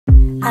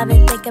I've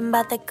been thinking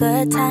about the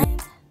good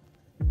times.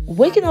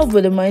 Waking up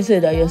with the mindset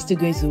that you're still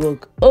going to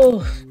work,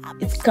 oh,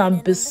 it can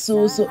be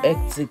so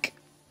hectic.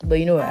 But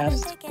you know what, I have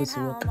to go to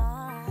work.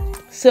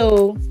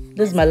 So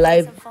this is my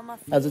life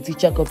as a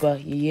teacher Corper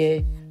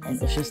here in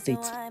Osun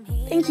State.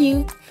 Thank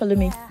you. Follow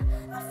me.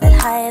 I feel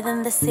higher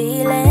than the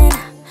ceiling,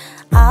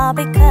 all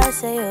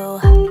because of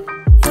you.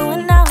 You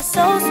and I were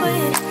so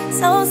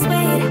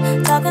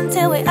sweet, talking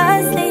till we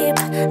asleep.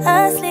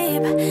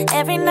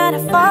 Every night I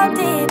fall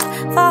deep,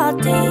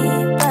 but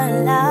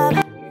love.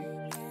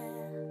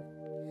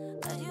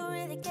 Cause you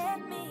really get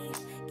me.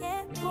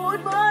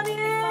 Good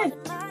morning.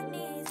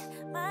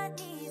 My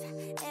knees.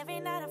 Every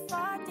night I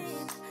fall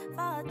deep.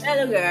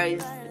 Hello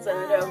guys, it's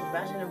another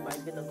version of my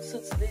vlog. So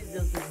today is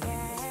just this day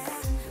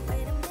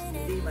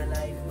in my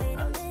life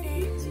as a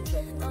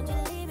teacher.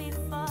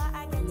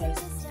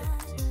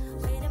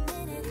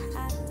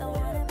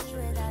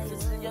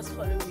 Just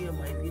follow me on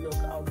my vlog.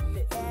 I'll be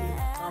letting you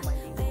how my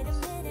day goes.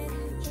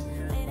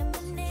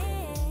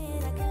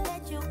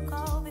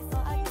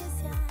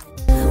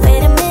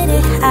 Wait a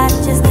minute, I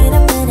just need a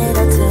minute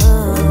or two.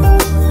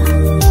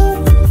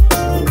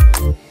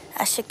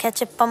 I should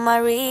catch up on my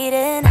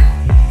reading.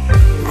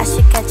 I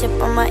should catch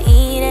up on my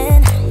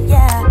eating.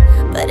 Yeah,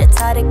 but it's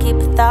hard to keep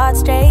a thought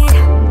straight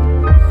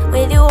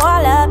with you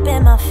all up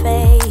in my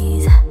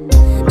face.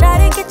 Try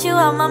to get you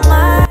out my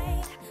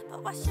mind,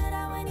 but why should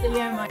I when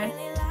you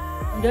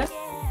I'm good.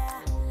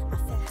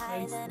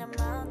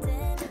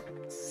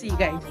 See you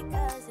guys.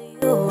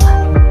 You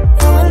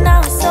and I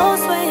were so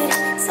sweet,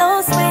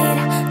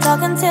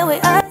 talking till we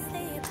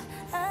asleep.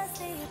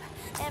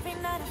 Every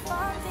night I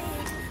fall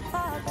deep,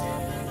 but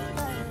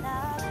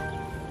love.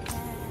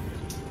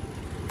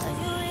 Cause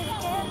you really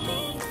get me.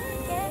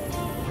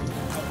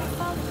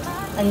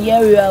 And here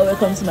we are.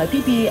 Welcome to my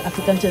PP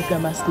African Church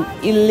Grammar School,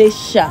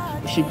 Ilesha,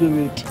 Oshogo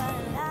Road.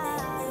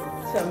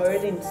 So I'm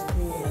already in school.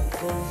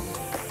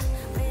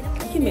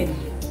 I came in.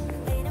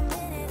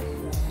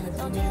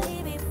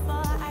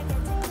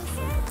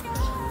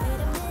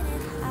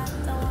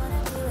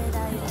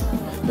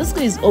 This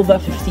school is over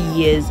 50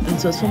 years and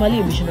it was formerly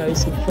a missionary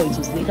school before it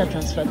was later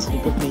transferred to the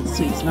government,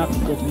 so it's now a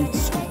government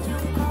school.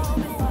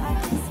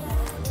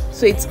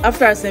 So it's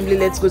after assembly,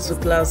 let's go to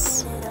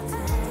class.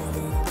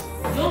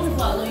 Young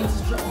people are going to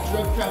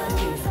drug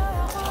trafficking.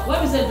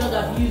 When we say drug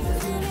abuse,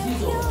 it's the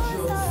misuse of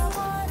drugs.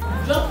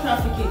 Drug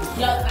trafficking.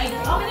 Yeah,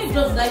 how many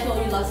drugs did I tell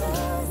you last week?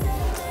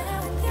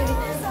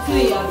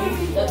 3, I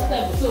mean, that's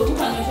time. So who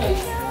can measure it?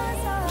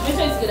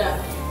 Measure it together.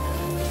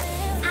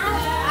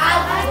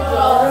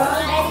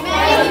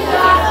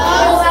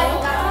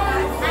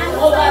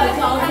 Over the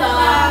counter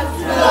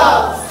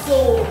drugs. So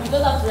you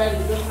don't have to write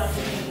the drug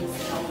trafficking list.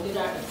 I will do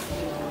that.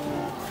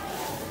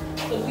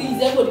 So please,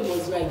 everybody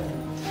was right.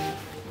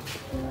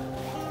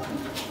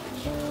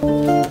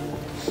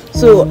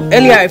 So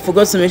earlier I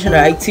forgot to mention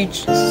that I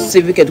teach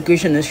civic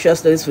education and social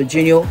studies for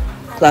junior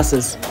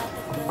classes.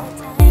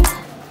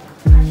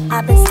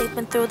 I've been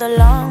sleeping through the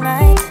long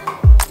nights.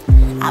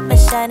 I've been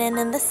shining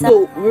in the sun.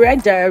 So we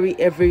write diary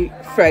every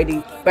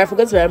Friday, but I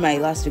forgot to write my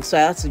last week, so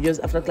I had to just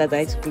after class I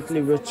had to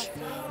quickly rush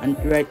and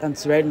write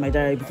my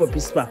diary before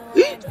principal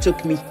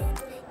took me.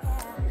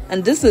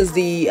 And this is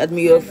the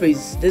admin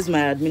office. This is my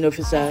admin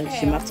officer.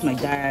 She marks my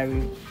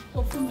diary.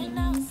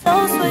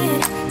 So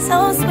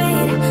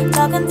sweet,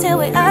 talking till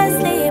we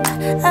asleep.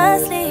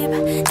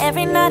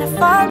 Every night I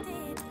fall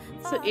deep.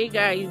 So hey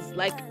guys,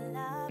 like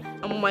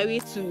I'm on my way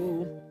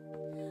to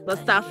the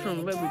staff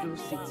room where we do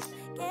sit.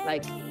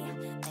 Like,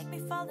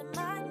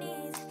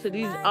 so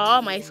this is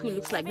all my school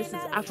looks like. This is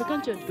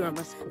African Church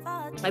Grammar School,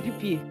 my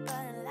PPA.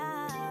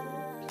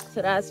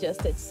 So that's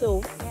just it.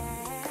 So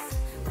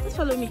just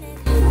follow me.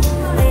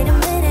 Wait a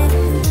minute,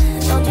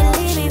 don't you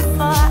leave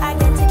before I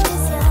get to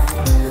kiss you.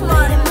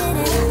 Wait a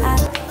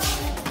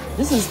minute,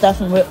 This is staff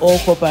room where all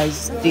Corpers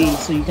stay,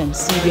 so you can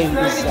see them.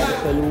 This is like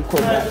fellow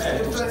Corpers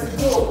that teach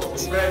different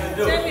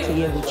subjects. So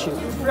here with you.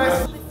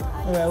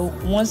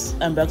 Alright, once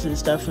I'm back to the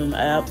staff room,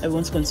 I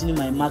want to continue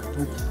my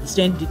MacBook. The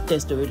student did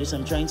test already, so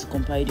I'm trying to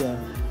compile their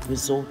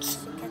results.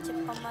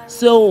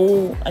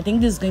 So I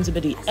think this is going to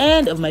be the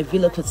end of my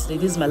vlog for today.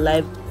 This is my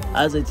life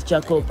as a teacher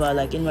Corper,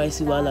 like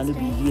Nysc while I will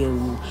be here.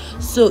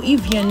 So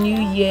if you're new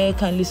here,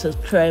 kindly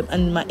subscribe,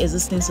 and my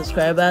existing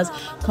subscribers,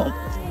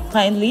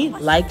 kindly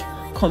like,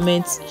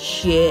 comment,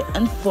 share,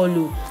 and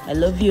follow. I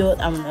love you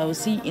all, and I will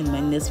see you in my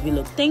next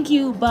vlog. Thank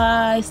you.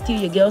 Bye. Still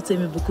your girl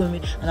Temi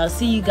Bukumi, and I'll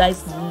see you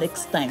guys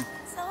next time.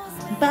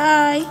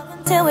 Bye.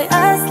 till we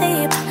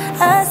asleep.